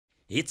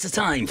It's a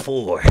time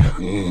for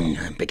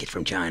pick it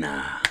from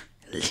China.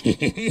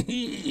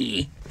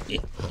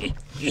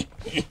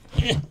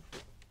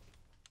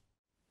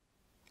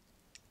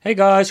 Hey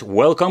guys,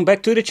 welcome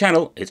back to the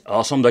channel. It's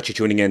awesome that you're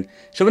tuning in.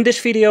 So in this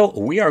video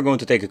we are going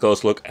to take a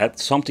close look at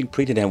something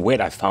pretty damn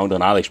weird I found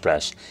on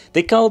Ali-Express.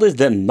 They call this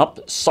the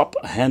NupSup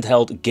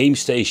handheld game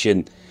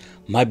station.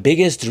 My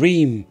biggest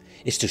dream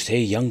is to stay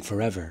young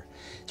forever.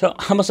 So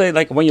I must say,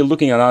 like, when you're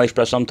looking at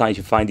Ali-Express, sometimes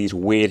you find these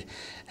weird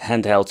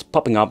handhelds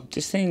popping up.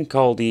 This thing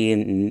called the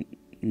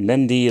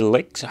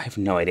Handhelds, I have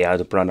no idea how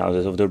to pronounce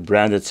it, of the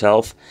brand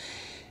itself.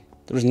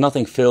 There is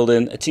nothing filled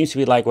in. It seems to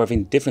be like we're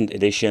having different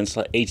editions,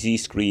 like HD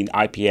screen,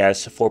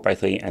 IPS,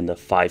 4x3 and the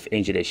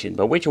 5-inch edition.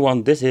 But which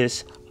one this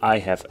is, I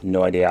have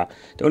no idea.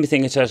 The only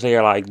thing it says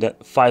here, like the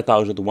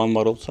 5001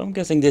 model. So I'm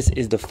guessing this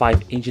is the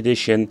 5-inch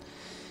edition.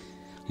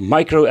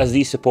 Micro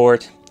SD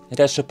support. It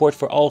has support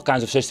for all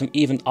kinds of systems,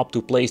 even up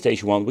to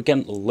PlayStation 1. We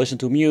can listen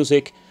to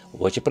music,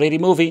 watch a pretty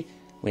movie.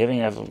 We're having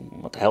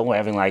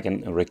like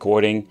a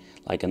recording,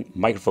 like a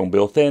microphone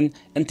built in,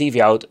 and TV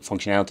out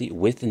functionality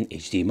with an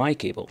HDMI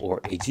cable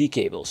or HD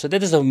cable. So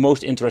that is the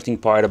most interesting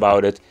part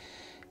about it.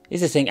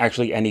 Is this thing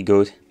actually any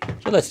good?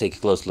 So let's take a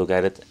close look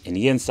at it in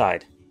the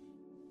inside.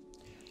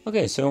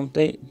 Okay, so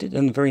they did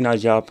a very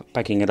nice job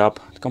packing it up.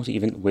 It comes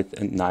even with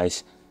a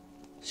nice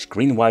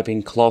screen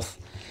wiping cloth.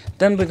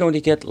 Then we're going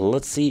to get,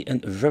 let's see, a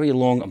very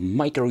long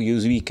micro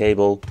USB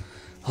cable.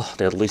 Oh,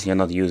 at least you're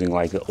not using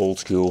like the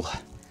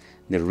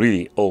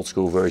really old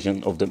school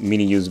version of the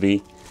mini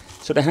USB.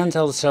 So the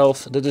handheld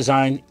itself, the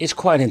design is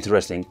quite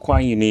interesting,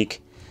 quite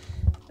unique.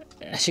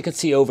 As you can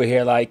see over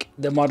here, like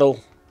the model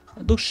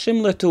looks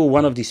similar to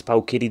one of these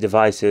Kitty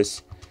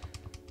devices.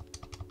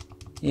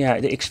 Yeah,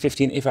 the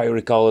X15 if I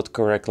recall it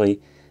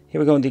correctly.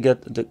 Here we're going to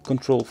get the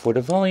control for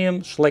the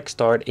volume, select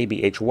start,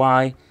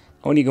 ABHY.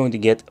 Only going to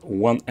get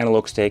one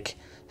analog stick.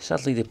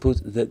 Sadly they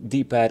put the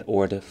D-pad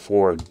or the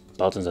 4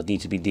 buttons that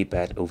need to be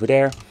D-pad over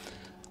there.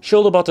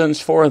 Shoulder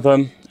buttons, 4 of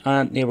them.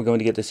 And here we're going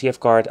to get the CF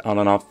card on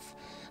and off.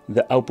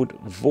 The output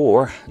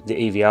for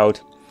the AV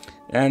out.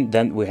 And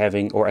then we're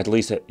having, or at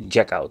least a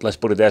jack out, let's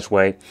put it that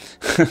way.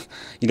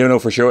 You don't know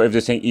for sure if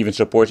this thing even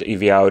supports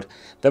AV out.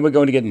 Then we're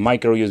going to get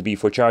micro USB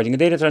for charging and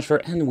data transfer,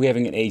 and we're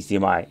having an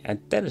HDMI. And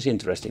that is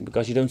interesting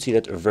because you don't see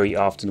that very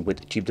often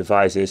with cheap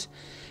devices.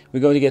 We're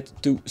going to get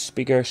 2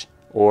 speakers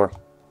or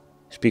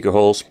speaker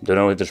holes. Don't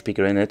know if there's a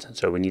speaker in it,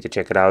 so we need to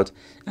check it out.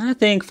 And I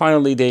think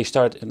finally they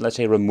start, let's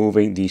say,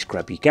 removing these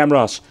crappy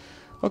cameras.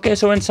 Okay,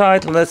 so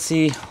inside, let's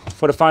see,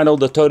 for the final,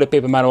 the toilet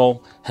paper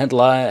manual,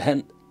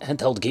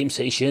 handheld game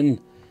station,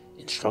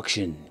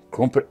 instruction,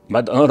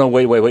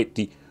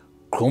 the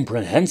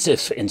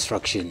comprehensive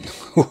instruction.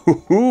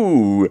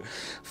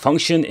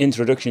 Function,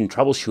 introduction,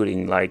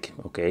 troubleshooting, like,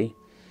 okay.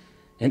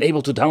 And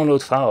able to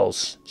download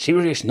files,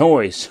 serious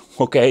noise,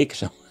 okay,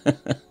 so.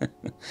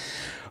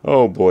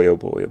 Oh boy, oh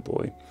boy, oh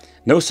boy.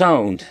 No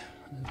sound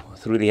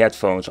through the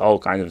headphones, all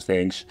kinds of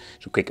things.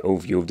 So quick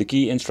overview of the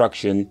key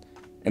instruction,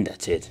 and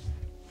that's it.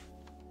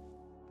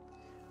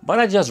 But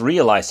I just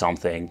realized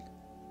something.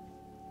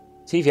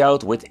 TV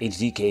out with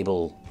HD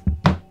cable.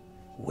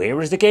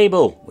 Where is the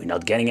cable? We're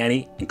not getting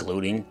any,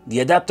 including the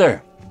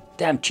adapter.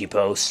 Damn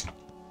cheapos.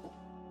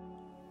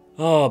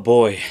 Oh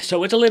boy,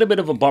 so it's a little bit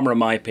of a bummer in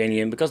my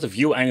opinion, because the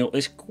view angle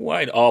is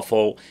quite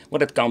awful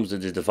when it comes to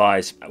this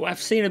device.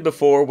 I've seen it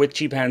before with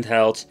cheap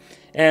handhelds,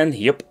 and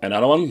yep,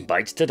 another one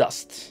bites the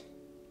dust.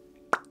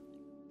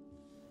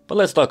 But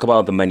let's talk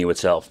about the menu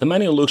itself. The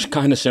menu looks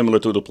kind of similar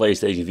to the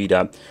PlayStation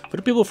Vita. For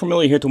the people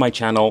familiar here to my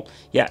channel,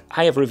 yeah,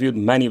 I have reviewed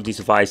many of these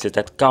devices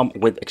that come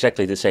with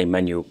exactly the same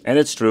menu. And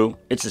it's true,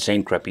 it's the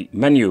same crappy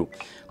menu.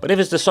 But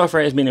if the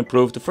software has been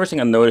improved, the first thing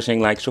I'm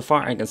noticing, like so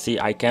far I can see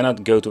I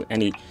cannot go to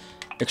any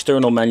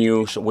external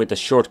menus with the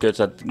shortcuts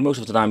that most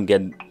of the time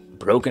get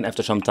broken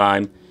after some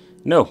time.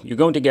 No, you're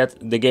going to get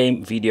the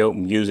game, video,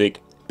 music,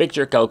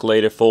 picture,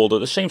 calculator, folder,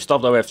 the same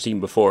stuff that we have seen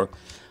before.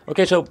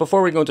 Okay, so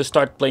before we're going to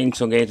start playing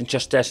some games and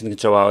just testing it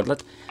so out,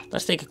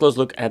 let's take a close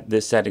look at the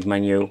settings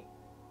menu.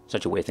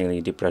 Such a weird thing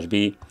that you press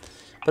B.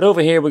 But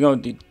over here we're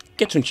going to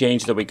get some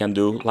changes that we can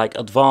do, like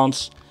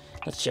advanced.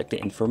 Let's check the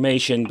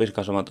information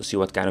because I want to see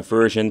what kind of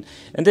version.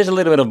 And this is a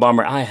little bit of a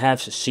bummer. I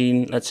have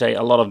seen, let's say,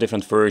 a lot of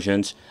different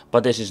versions,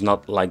 but this is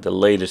not like the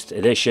latest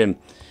edition.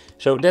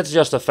 So that's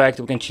just a fact.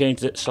 We can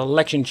change the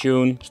selection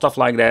tune, stuff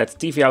like that,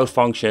 TV out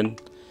function.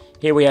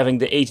 Here we're having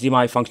the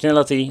HDMI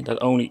functionality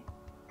that only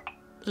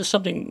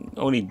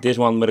this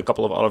one with a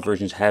couple of other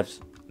versions have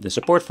the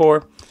support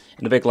for.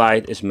 And the big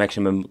light is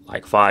maximum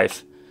like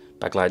 5.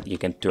 Backlight, you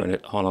can turn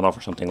it on and off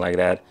or something like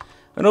that.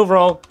 And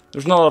overall,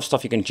 there's not a lot of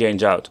stuff you can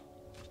change out.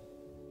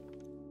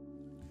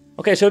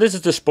 Okay, so this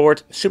is the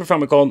Sport, Super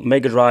Famicom,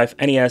 Mega Drive,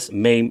 NES,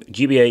 MAME,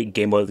 GBA,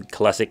 Game Boy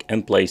Classic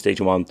and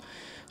PlayStation 1.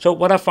 So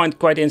what I find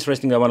quite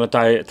interesting that I want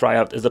to try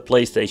out is the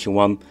PlayStation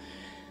 1.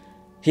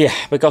 Yeah,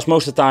 because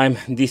most of the time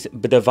these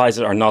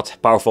devices are not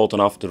powerful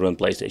enough to run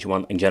PlayStation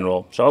 1 in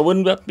general. So I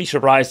wouldn't be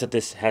surprised that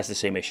this has the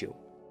same issue.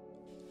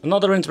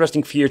 Another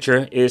interesting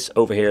feature is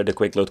over here the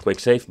quick load, quick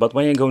save. But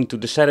when you go into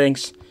the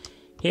settings,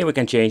 here we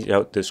can change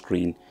out the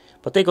screen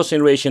But take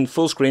consideration,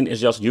 full screen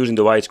is just using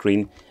the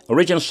widescreen.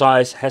 Original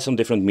size has some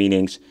different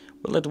meanings.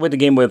 But with the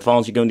Game Boy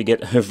Advance you're going to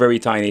get a very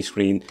tiny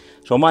screen.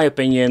 So in my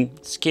opinion,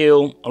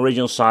 scale,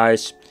 original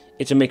size,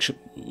 it's a mix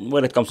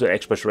when it comes to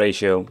aspect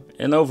ratio.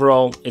 And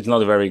overall, it's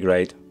not very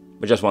great.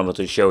 But just wanted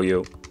to show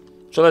you.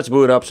 So let's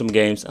boot up some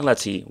games and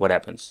let's see what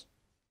happens.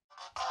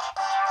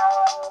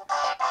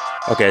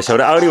 Okay, so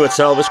the audio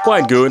itself is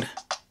quite good.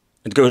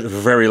 It goes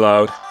very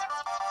loud.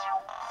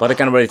 But I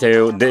can already tell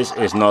you, this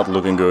is not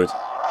looking good.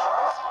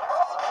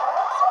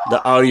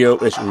 The audio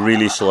is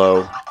really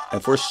slow.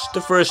 And for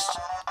the first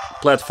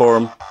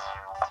platform,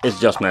 it's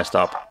just messed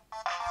up.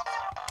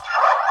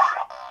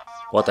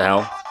 What the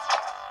hell?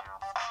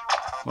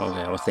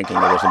 Okay, I was thinking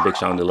there was a big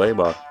sound delay,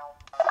 but...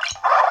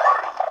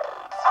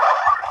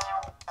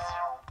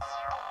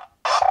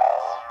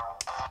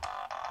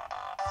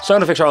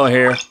 Sound effects are all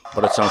here,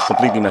 but it sounds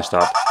completely messed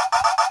up.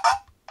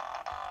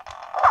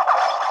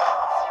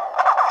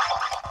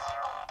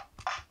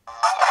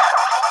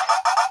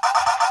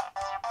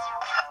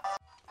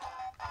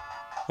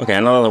 Okay,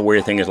 another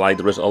weird thing is like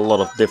there is a lot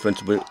of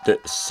difference with the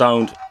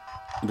sound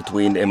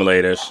between the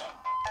emulators.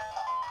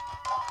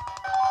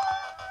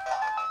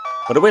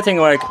 But the weird thing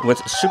like with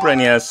Super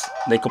NES,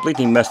 they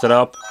completely messed it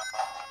up.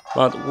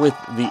 But with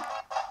the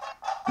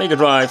Mega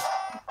Drive,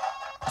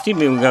 I seem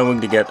to be going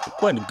to get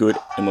quite a good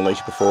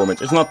emulation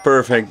performance. It's not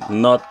perfect,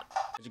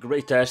 it's a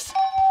great test.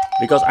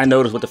 Because I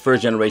noticed with the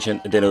first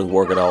generation it didn't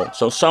work at all.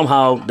 So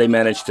somehow they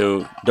managed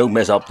to don't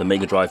mess up the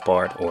Mega Drive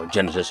part, or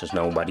Genesis as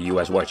known by the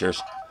US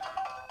watchers.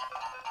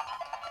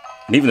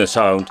 And even the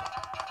sound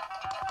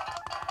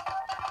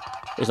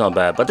is not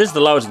bad, but this is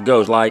the loudest it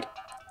goes. Like,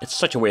 it's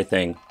such a weird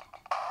thing.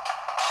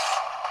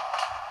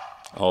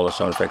 All the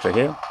sound effects are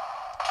here.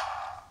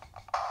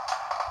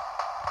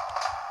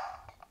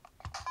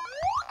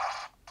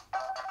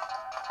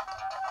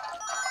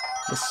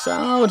 The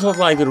sound's not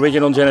like the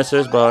original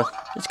Genesis, but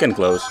it's getting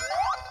close.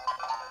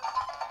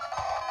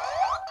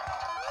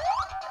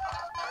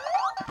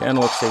 The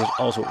analog stick is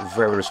also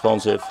very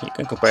responsive. You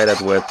can compare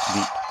that with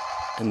the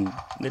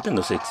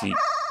Nintendo 60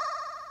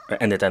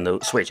 and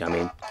Nintendo Switch, I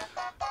mean.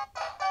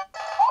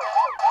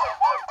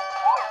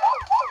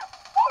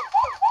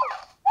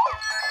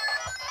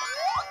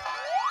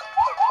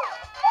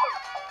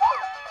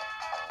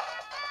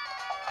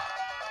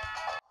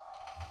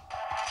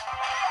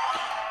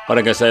 But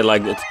like I said,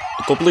 like it's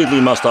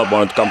completely messed up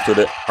when it comes to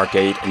the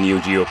arcade and Neo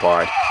Geo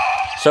part.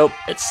 So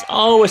it's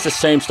always the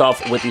same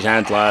stuff with these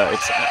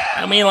handhelds.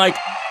 I mean, like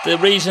the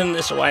reason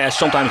is why I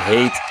sometimes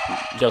hate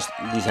just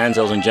these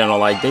handhelds in general.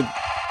 Like they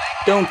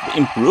don't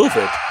improve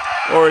it,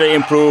 or they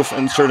improve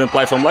in certain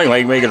platforms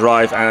like Mega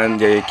Drive, and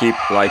they keep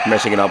like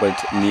messing it up with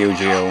Neo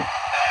Geo.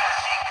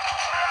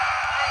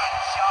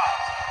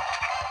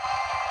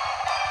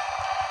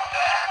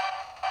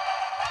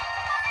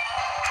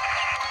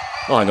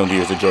 Well, I'm going to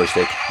use the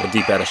joystick. The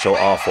D-pad is so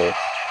awful.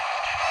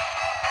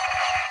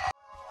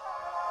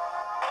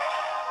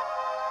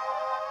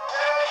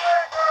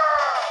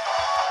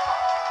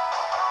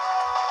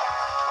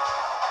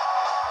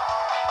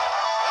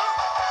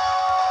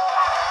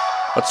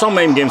 But some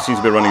main games seem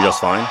to be running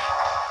just fine.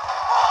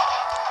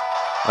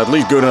 At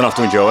least good enough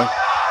to enjoy.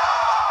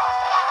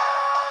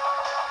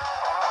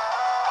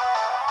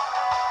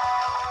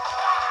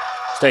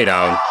 Stay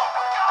down.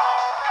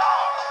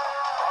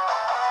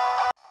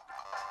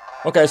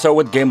 Okay, so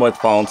with Game Boy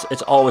Advance,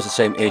 it's always the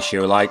same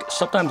issue. Like,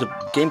 sometimes the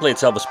gameplay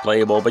itself is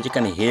playable, but you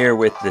can hear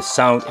with the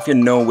sound, if you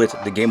know with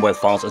the Game Boy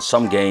Advance and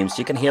some games,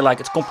 you can hear like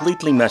it's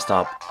completely messed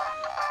up.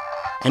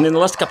 And in the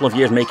last couple of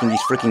years making these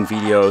freaking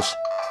videos,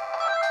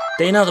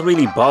 they're not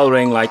really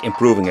bothering like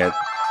improving it.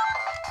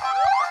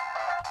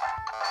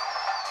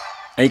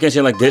 And you can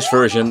see like this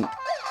version,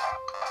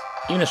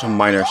 even there's some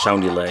minor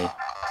sound delay.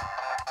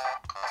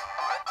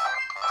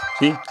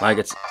 See, like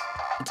it's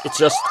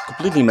just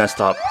completely messed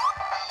up.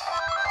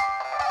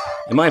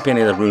 In my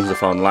opinion, that ruins the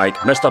fun.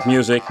 Like messed up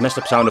music, messed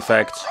up sound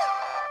effects.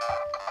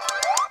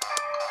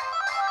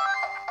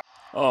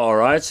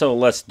 Alright, so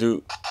let's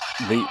do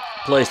the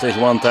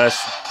PlayStation 1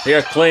 test. They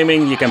are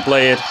claiming you can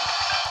play it.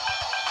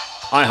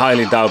 I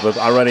highly doubt it.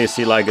 I already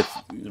see like it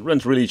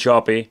runs really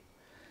choppy.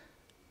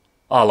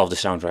 I love the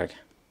soundtrack.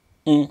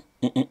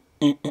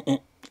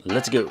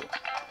 Let's go.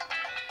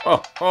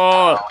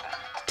 Oh,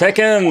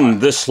 Tekken,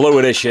 the slow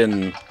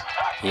edition.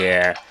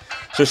 Yeah.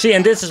 So see,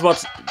 and this is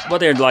what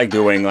they're like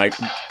doing. Like,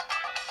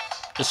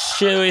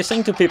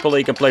 saying to people that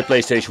you can play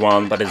PlayStation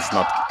 1, but it's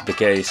not the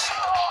case.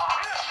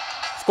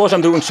 Of course,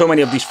 I'm doing so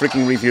many of these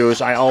freaking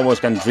reviews. I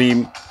almost can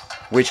dream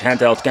which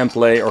handheld can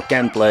play or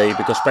can play,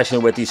 because especially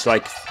with these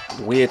like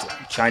weird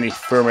Chinese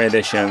firmware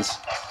editions.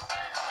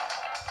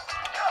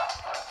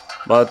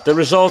 But the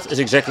result is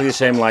exactly the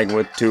same like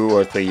with 2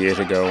 or 3 years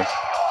ago.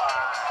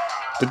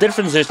 The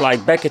difference is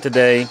like back in the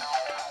day,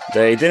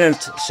 they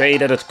didn't say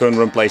that it couldn't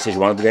run PlayStation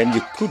 1 game,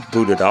 you could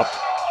boot it up.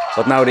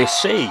 But now they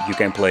say you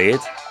can play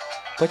it,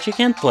 but you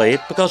can't play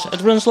it because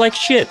it runs like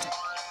shit.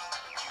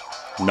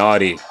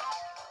 Naughty.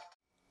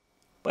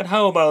 But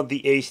how about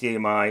the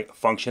HDMI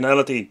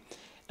functionality?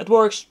 It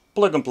works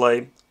plug and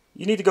play.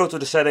 You need to go to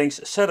the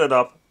settings, set it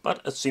up,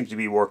 but it seems to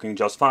be working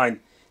just fine.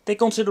 Take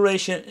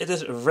consideration, it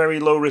is very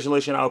low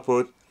resolution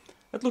output.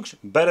 It looks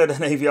better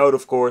than AV out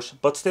of course,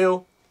 but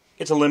still,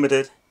 it's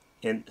limited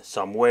in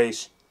some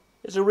ways.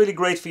 It's a really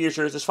great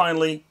feature, is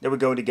finally that we're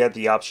going to get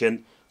the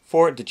option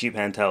for the cheap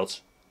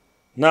handhelds.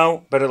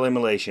 Now, better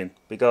emulation,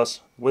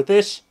 because with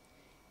this,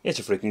 it's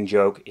a freaking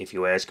joke if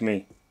you ask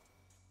me.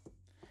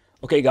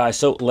 Okay guys,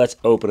 so let's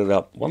open it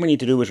up. What we need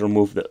to do is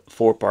remove the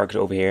 4 parts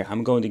over here.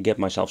 I'm going to get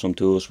myself some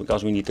tools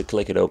because we need to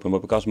click it open,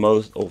 but because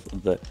most of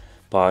the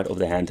part of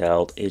the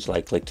handheld is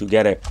like click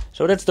together.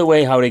 So that's the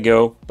way how they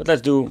go, but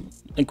let's do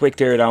a quick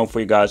teardown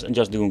for you guys and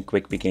just do a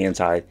quick peeking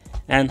inside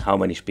and how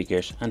many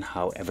speakers and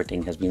how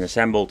everything has been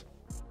assembled.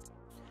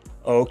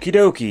 Okie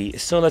dokie,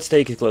 so let's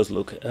take a close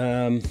look.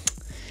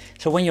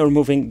 So when you're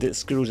removing the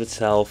screws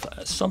itself,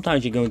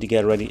 sometimes you're going to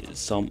get already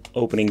some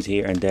openings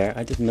here and there.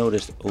 I just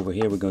noticed over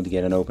here we're going to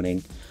get an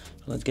opening.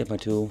 So let's get my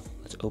tool,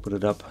 let's open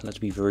it up, let's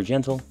be very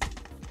gentle.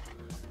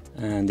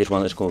 And this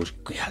one goes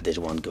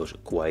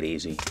quite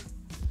easy.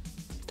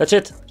 That's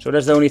it. So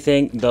that's the only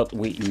thing that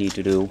we need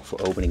to do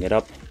for opening it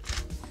up.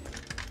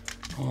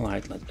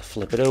 Alright, let's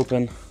flip it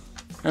open.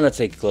 And let's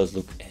take a close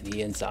look at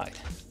the inside.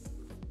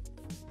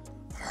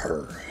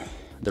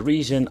 The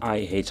reason I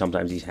hate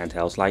sometimes these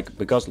handhelds, like,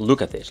 because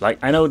look at this, like,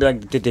 I know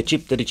that the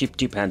cheap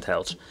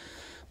handhelds,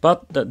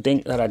 but the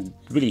thing that I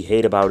really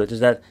hate about it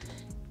is that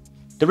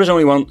there is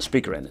only one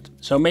speaker in it.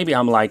 So maybe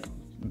I'm like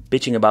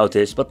bitching about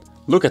this, but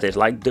look at this,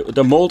 like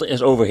the mold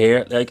is over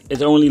here, like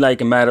it's only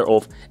like a matter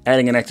of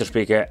adding an extra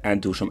speaker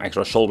and do some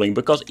extra soldering,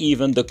 because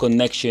even the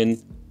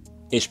connection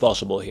is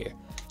possible here.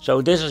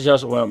 So this is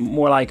just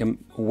more like a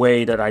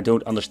way that I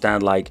don't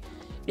understand, like,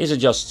 is it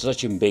just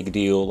such a big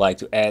deal like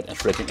to add a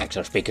freaking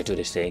extra speaker to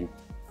this thing?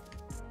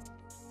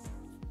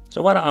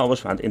 So what I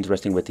always found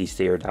interesting with these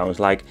teardowns,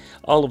 like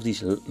all of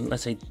these,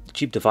 let's say,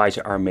 cheap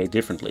devices are made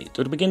differently.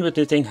 To begin with,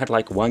 the thing had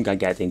like one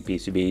gigantic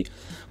PCB.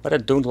 What I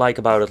don't like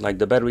about it, like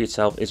the battery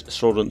itself is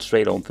soldered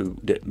straight onto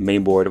the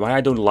main board. What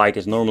I don't like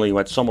is normally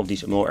when some of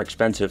these more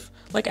expensive,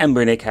 like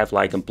Anbernic, have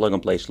like a plug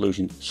and play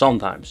solution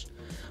sometimes.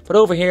 But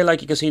over here,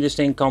 like you can see, this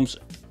thing comes,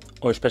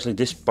 or especially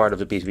this part of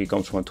the PCB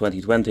comes from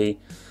 2020.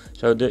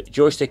 So the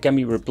joystick can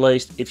be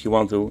replaced if you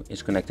want to.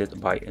 It's connected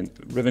by a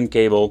ribbon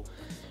cable.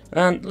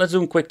 And let's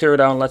do a quick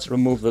teardown. Let's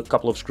remove the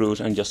couple of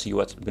screws and just see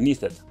what's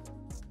beneath it.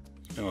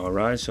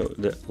 Alright, so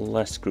the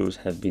last screws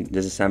have been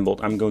disassembled.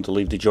 I'm going to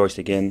leave the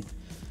joystick in.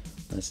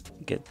 Let's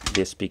get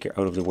this speaker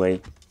out of the way.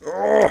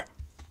 Oh,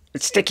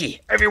 it's sticky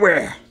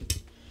everywhere.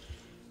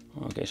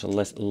 Okay, so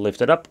let's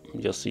lift it up.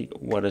 Just see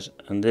what is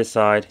on this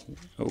side.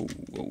 Oh,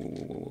 whoa, whoa,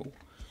 whoa, whoa.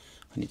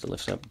 I need to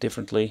lift it up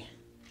differently.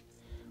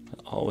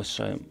 Always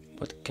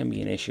what can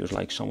be an issue is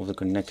like some of the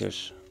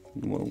connectors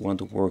want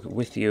to work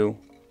with you.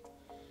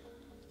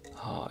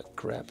 Oh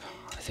crap,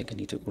 I think I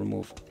need to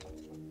remove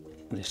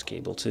this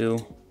cable too.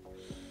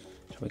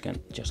 So we can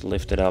just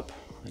lift it up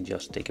and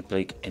just take a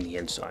peek in the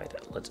inside.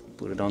 Let's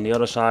put it on the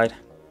other side,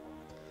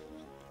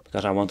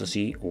 because I want to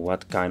see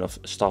what kind of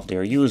stuff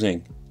they're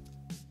using.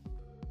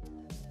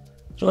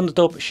 So on the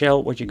top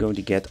shell, what you're going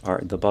to get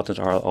are the buttons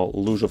are all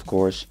loose of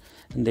course,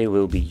 and they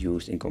will be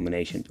used in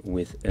combination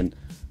with a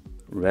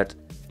red,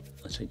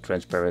 let's say,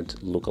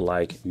 transparent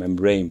look-alike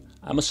membrane.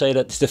 I must say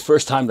that it's the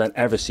first time that I've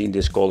ever seen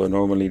this color.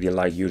 Normally they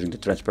like using the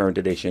transparent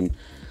edition.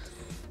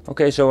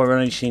 Okay, so I've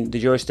already seen the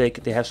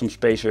joystick. They have some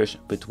spacers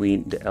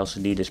between the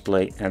LCD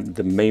display and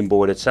the main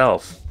board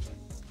itself.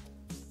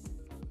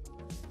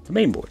 The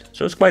main board,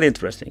 so it's quite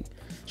interesting.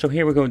 So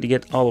here we're going to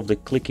get all of the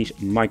clickies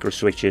micro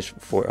switches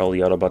for all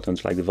the other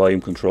buttons, like the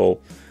volume control.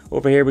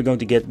 Over here we're going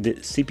to get the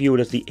CPU,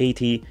 that's the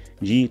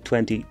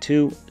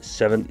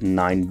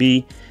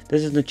ATG2279B.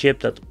 This is the chip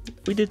that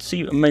we did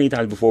see many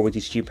times before with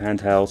these cheap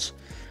handhelds.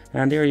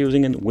 And they are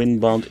using a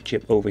WinBond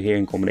chip over here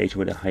in combination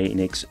with a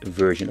Hynix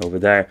version over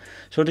there.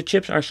 So the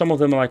chips are, some of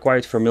them are like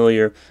quite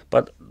familiar,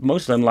 but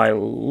most of them like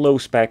low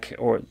spec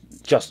or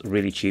just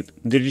really cheap.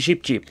 They're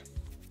cheap.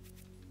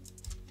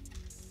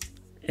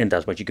 And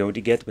that's what you're going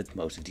to get with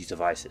most of these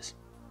devices.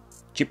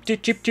 Cheap.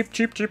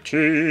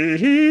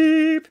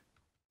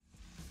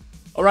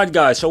 Alright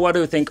guys, so what do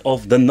you think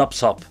of the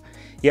NupSup?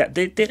 Yeah,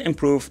 they did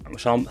improve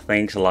some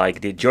things, like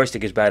the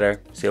joystick is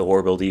better, still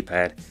horrible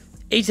D-pad.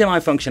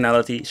 HDMI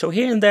functionality, so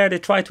here and there they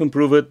try to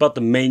improve it, but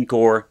the main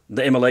core,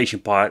 the emulation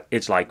part,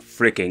 it's like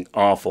freaking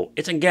awful.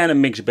 It's again a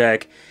mixed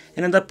bag,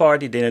 and in that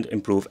part they didn't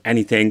improve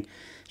anything.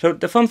 So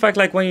the fun fact,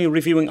 like when you're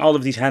reviewing all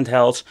of these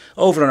handhelds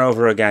over and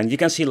over again, you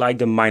can see like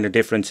the minor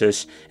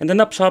differences. And the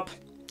NupSup,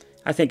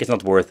 I think it's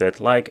not worth it.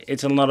 Like,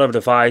 it's another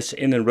device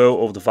in a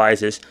row of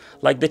devices,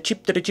 like the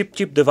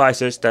cheap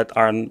devices that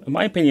are, in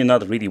my opinion,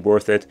 not really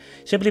worth it,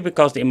 simply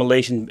because the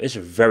emulation is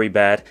very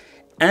bad.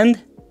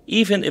 And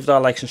even if there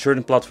are like some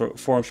certain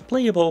platforms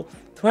playable,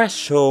 there are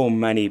so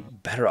many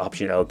better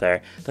options out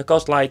there that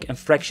cost like a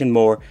fraction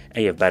more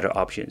and you have better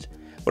options.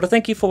 But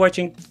thank you for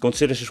watching,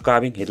 consider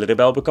subscribing, hit the little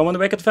bell, become one of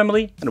the Wicked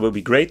family, and it will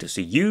be great to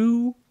see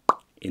you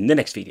in the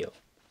next video.